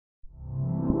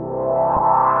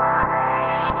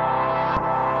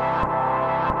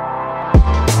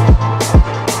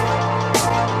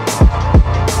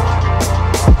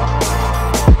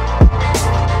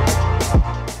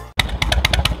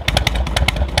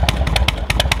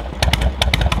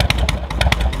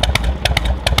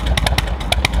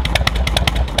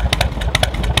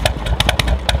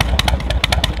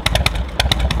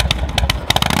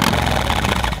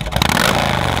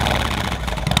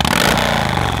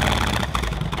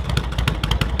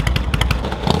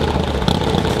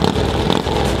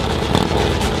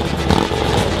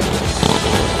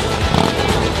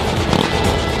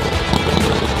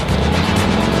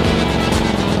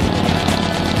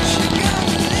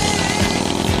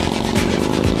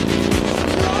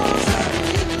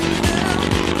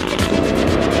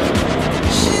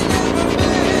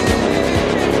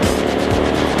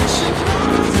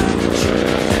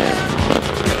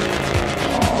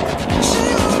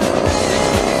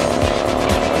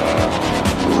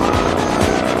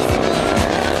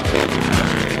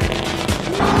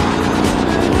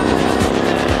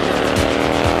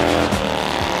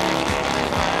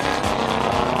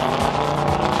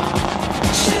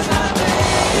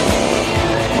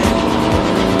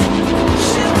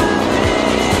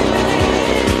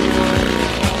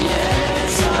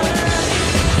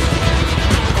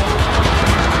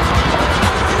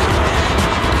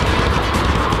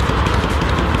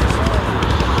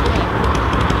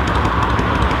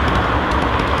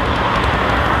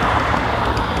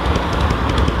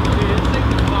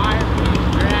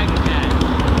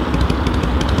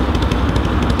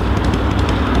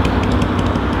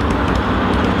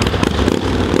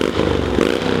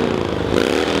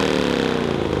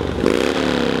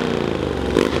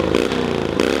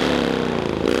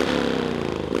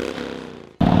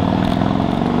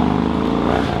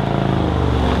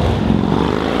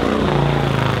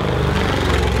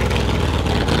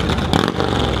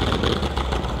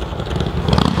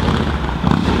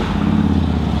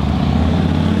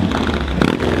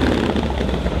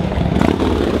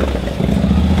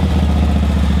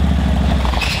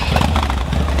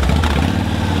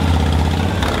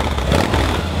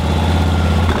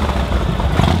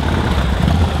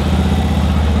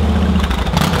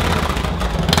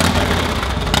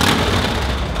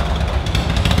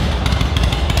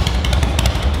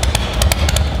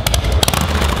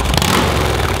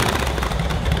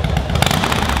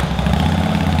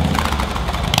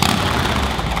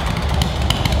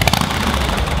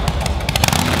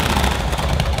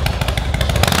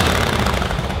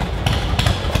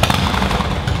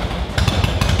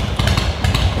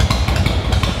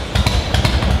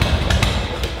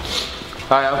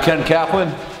Hi, I'm Ken Kaplan,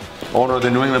 owner of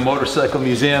the New England Motorcycle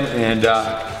Museum, and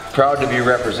proud to be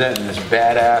representing this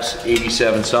badass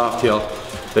 87 Softail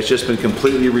that's just been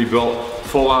completely rebuilt,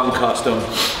 full-on custom.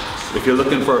 If you're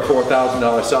looking for a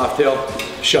 $4,000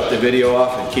 Softail, shut the video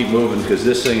off and keep moving, because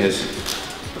this thing is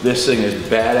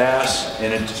badass,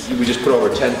 and we just put over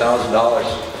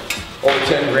 $10,000. Over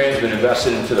 10 grand's been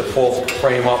invested into the full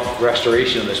frame-up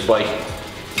restoration of this bike,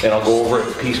 and I'll go over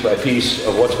it piece by piece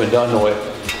of what's been done to it.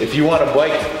 If you want a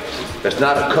bike that's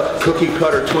not a cookie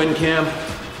cutter twin cam,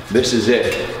 this is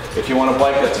it. If you want a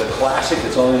bike that's a classic,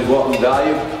 that's only going to go up in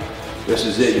value, this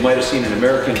is it. You might have seen in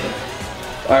American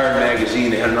Iron magazine,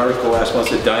 they had an article last month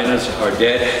that Dynas are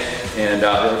dead, and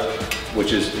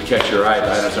which is to catch your eye.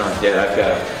 Dynas aren't dead. I've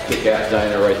got a kick-ass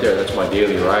Dyna right there. That's my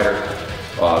daily rider.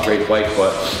 Great bike,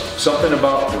 but something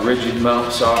about the rigid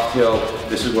mount Softail.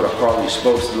 This is what a Harley's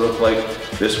supposed to look like.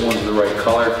 This one's the right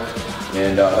color.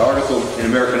 And the article in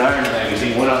American Iron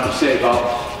magazine went on to say about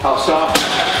how soft.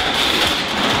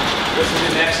 This is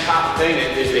the next hot thing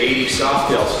is the 80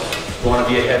 Softails. You want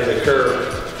to be ahead of the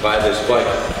curve, buy this bike.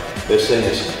 This thing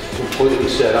is completely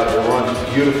set up. It runs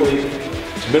beautifully.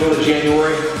 It's middle of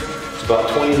January. It's about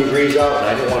 20 degrees out, and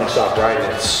I didn't want to stop riding.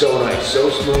 It's so nice, so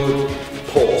smooth.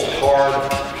 Pulls hard.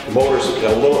 The motor's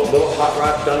got a little hot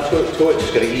rod done to it.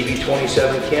 Just got an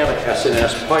EV27 cam, an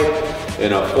S&S pipe,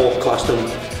 and a full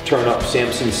custom turn-up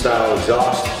Samson style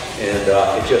exhaust, and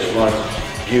it just runs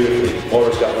beautifully. The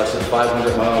motor's got less than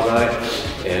 500 miles on it,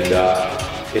 and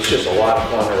it's just a lot of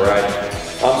fun to ride.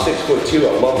 I'm 6'2".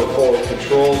 I love the forward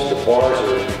controls. The bars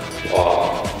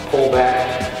are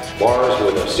pullback bars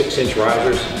with 6-inch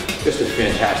risers. Just a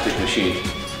fantastic machine.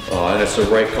 And it's the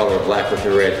right color, black with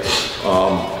the red.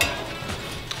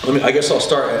 I guess I'll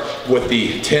start with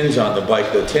the tins on the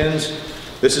bike. The tins,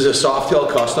 this is a Softail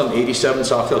custom, 87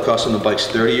 Softail custom. The bike's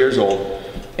 30 years old.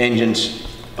 Engines,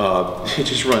 it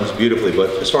just runs beautifully.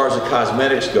 But as far as the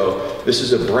cosmetics go, this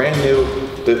is a brand new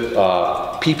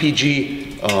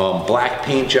PPG black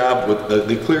paint job. With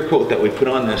the clear coat that we put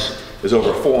on this is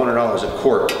over $400 a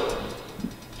quart.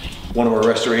 One of our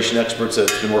restoration experts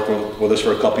that's been working with us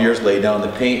for a couple years laid down the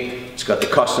paint. It's got the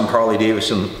custom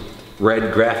Harley-Davidson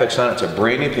red graphics on it. It's a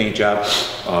brand new paint job.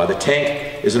 The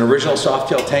tank is an original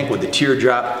Softail tank with the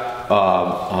teardrop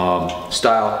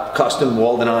style, custom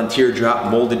welded on teardrop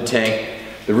molded tank.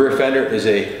 The rear fender is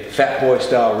a Fat Boy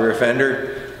style rear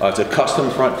fender. It's a custom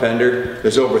front fender.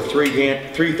 There's over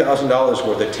 $3,000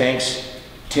 worth of tanks,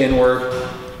 tin work,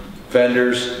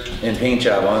 fenders, and paint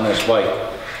job on this bike.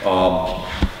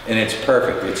 And it's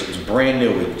perfect. It's brand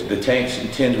new. The tanks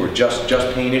and tins were just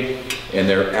painted, and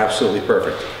they're absolutely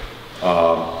perfect.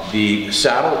 The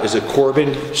saddle is a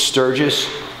Corbin Sturgis,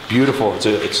 beautiful.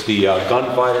 It's the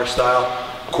gunfighter style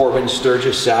Corbin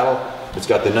Sturgis saddle. It's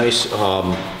got the nice,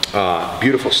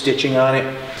 beautiful stitching on it.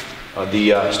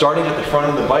 Starting at the front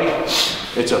of the bike,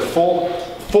 it's a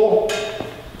full.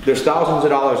 There's thousands of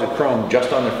dollars of chrome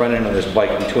just on the front end of this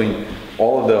bike, between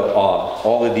all of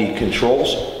the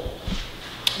controls,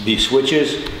 the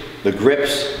switches, the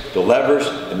grips, the levers,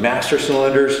 the master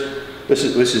cylinders. This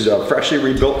is a freshly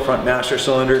rebuilt front master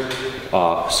cylinder,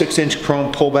 6-inch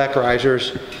chrome pullback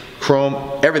risers,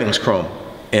 chrome, everything's chrome,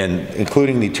 and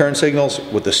including the turn signals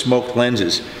with the smoked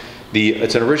lenses.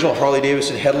 It's an original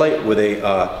Harley-Davidson headlight with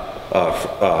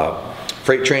a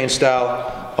freight train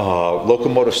style,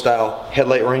 locomotive style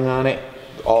headlight ring on it,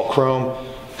 all chrome.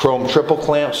 Chrome triple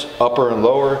clamps, upper and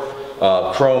lower.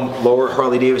 Chrome lower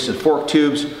Harley-Davidson fork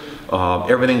tubes.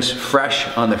 Everything's fresh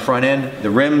on the front end. The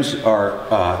rims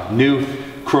are new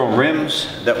chrome rims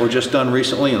that were just done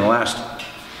recently in the last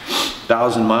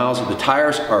 1,000 miles. The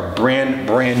tires are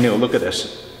brand new. Look at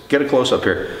this. Get a close up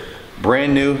here.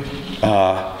 Brand new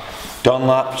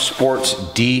Dunlop Sports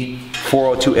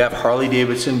D402F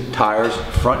Harley-Davidson tires,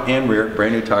 front and rear,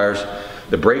 brand new tires.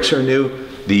 The brakes are new.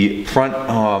 The front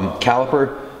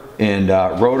caliper and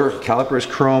rotor caliper is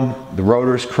chrome, the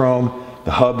rotor is chrome,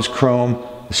 the hub's chrome,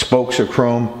 the spokes are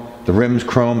chrome, the rim's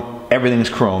chrome, everything's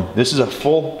chrome. This is a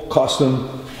full custom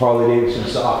Harley-Davidson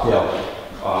Softail.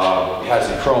 It has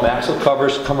the chrome axle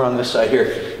covers coming on this side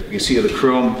here. You can see the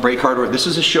chrome brake hardware. This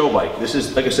is a show bike. This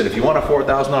is, like I said, if you want a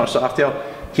 $4,000 Softail,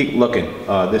 keep looking.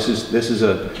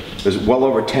 There's well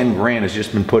over 10 grand has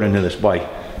just been put into this bike.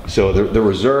 So the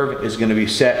reserve is going to be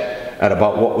set at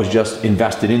about what was just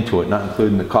invested into it, not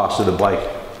including the cost of the bike.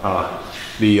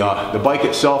 The bike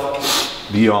itself,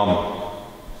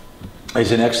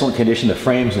 is in excellent condition. The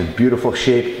frame's in beautiful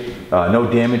shape. No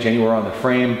damage anywhere on the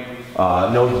frame.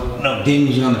 No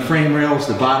dings on the frame rails.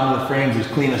 The bottom of the frame is as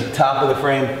clean as the top of the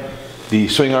frame. The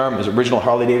swing arm is original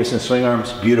Harley-Davidson swing arm.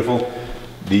 It's beautiful.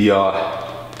 The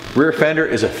Rear fender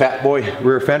is a Fat Boy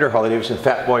rear fender, Harley-Davidson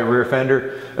Fat Boy rear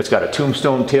fender. It's got a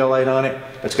tombstone taillight on it.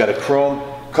 It's got a chrome,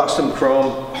 custom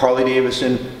chrome,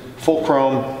 Harley-Davidson, full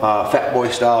chrome, Fat Boy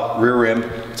style rear rim.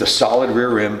 It's a solid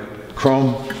rear rim.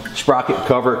 Chrome sprocket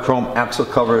cover, chrome axle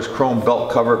covers, chrome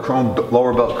belt cover, chrome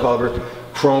lower belt cover,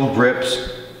 chrome grips,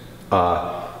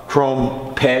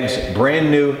 chrome pegs, brand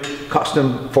new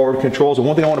custom forward controls. And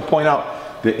one thing I want to point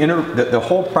out, the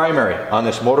whole primary on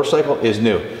this motorcycle is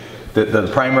new. The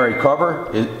primary cover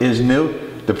is new.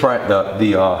 The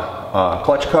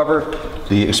clutch cover,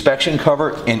 the inspection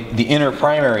cover, and the inner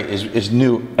primary is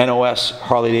new. NOS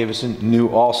Harley-Davidson, new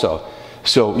also.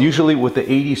 So usually with the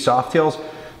 80 Softails,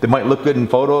 they might look good in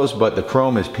photos, but the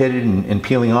chrome is pitted and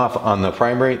peeling off on the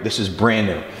primary. This is brand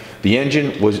new. The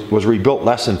engine was rebuilt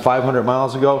less than 500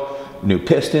 miles ago. New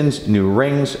pistons, new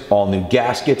rings, all new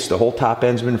gaskets. The whole top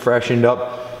end's been freshened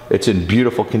up. It's in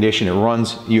beautiful condition. It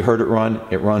runs, you heard it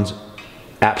runs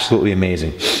absolutely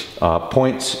amazing.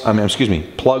 Plugs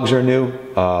are new.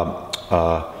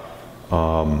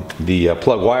 The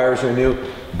plug wires are new.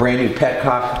 Brand new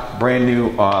petcock, brand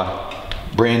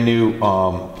new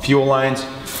fuel lines.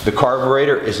 The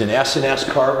carburetor is an S&S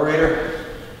carburetor,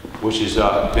 which has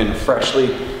been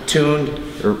freshly tuned.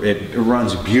 It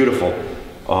runs beautiful.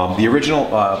 The original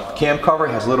cam cover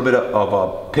has a little bit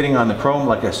of pitting on the chrome,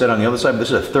 like I said on the other side, but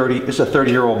this is a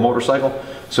 30-year-old motorcycle,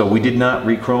 so we did not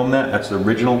re-chrome that. That's the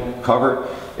original cover.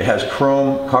 It has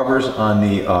chrome covers on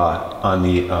the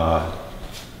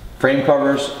frame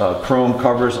covers, chrome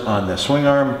covers on the swing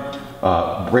arm,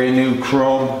 brand new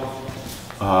chrome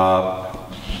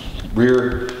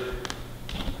rear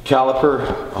caliper,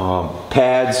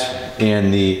 pads,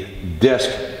 and the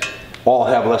disc all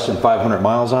have less than 500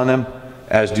 miles on them,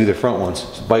 as do the front ones.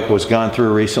 This bike was gone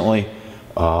through recently,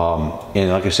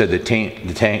 and like I said, the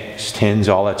tanks, tins,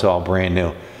 all that's all brand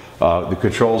new. The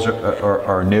controls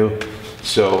are new.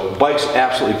 So bike's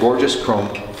absolutely gorgeous. Chrome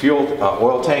fueled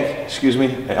oil tank, excuse me.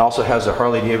 It also has a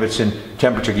Harley-Davidson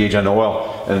temperature gauge on the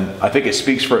oil, and I think it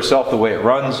speaks for itself, the way it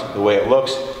runs, the way it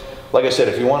looks. Like I said,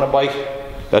 if you want a bike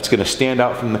that's going to stand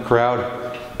out from the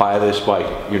crowd, buy this bike.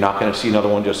 You're not going to see another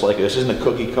one just like it. This isn't a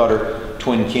cookie cutter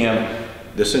twin cam.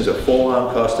 This thing's a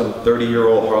full-on custom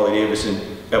 30-year-old Harley-Davidson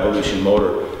Evolution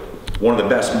motor. One of the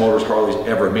best motors Harley's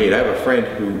ever made. I have a friend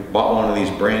who bought one of these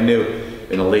brand new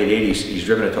in the late 80s. He's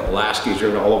driven it to Alaska. He's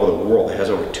driven it all over the world. It has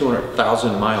over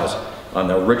 200,000 miles on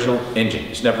the original engine.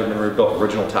 It's never been rebuilt,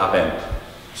 original top end.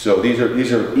 So these are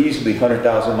easily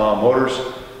 100,000 mile motors.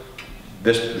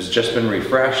 This has just been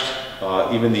refreshed.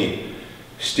 Even the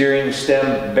steering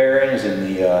stem bearings and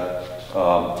the,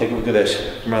 take a look at this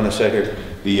from on the side here.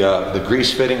 The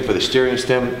grease fitting for the steering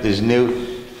stem is new.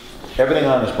 Everything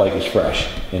on this bike is fresh,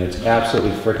 and it's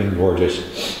absolutely freaking gorgeous.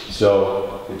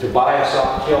 So to buy a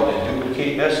Softail and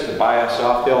duplicate this, to buy a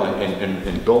Softail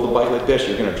and build a bike like this,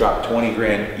 you're gonna drop 20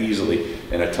 grand easily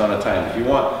in a ton of time. If you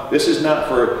want, this is not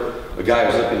for a guy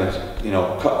who's looking to, you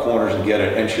know, cut corners and get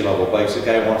an entry-level bike. The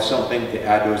guy wants something to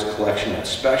add to his collection that's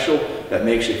special, that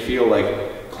makes you feel like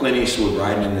Clint Eastwood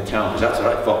riding into town, because that's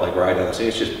what I felt like riding on this thing.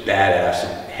 It's just badass.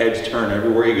 Heads turn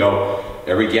everywhere you go.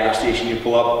 Every gas station you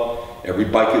pull up, every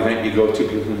bike event you go to,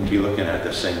 people can be looking at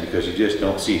this thing, because you just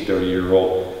don't see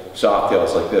 30-year-old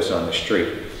Softails like this on the street.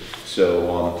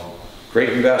 So great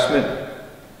investment,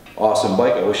 awesome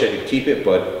bike. I wish I could keep it,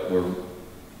 but we're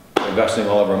investing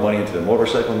all of our money into the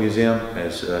motorcycle museum,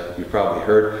 as you probably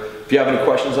heard. If you have any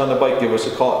questions on the bike, give us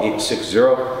a call,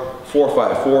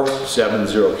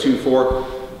 860-454-7024.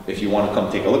 If you want to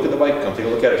come take a look at the bike, come take a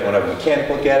look at it. If you want to have a mechanic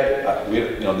look at it,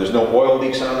 you know, there's no oil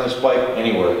leaks on this bike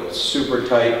anywhere. It's super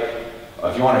tight.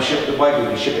 If you want to ship the bike, we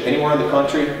can ship it anywhere in the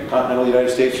country, continental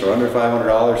United States, for under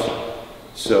 $500.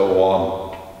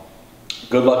 So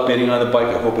good luck bidding on the bike.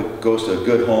 I hope it goes to a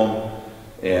good home.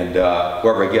 And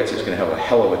whoever it gets is going to have a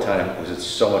hell of a time, because it's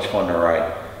so much fun to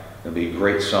ride. It'll be a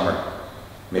great summer.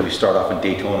 Maybe start off in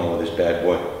Daytona with this bad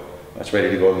boy. That's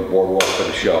ready to go to the boardwalk for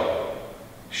the show.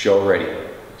 Show ready.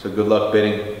 So good luck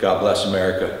bidding. God bless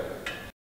America.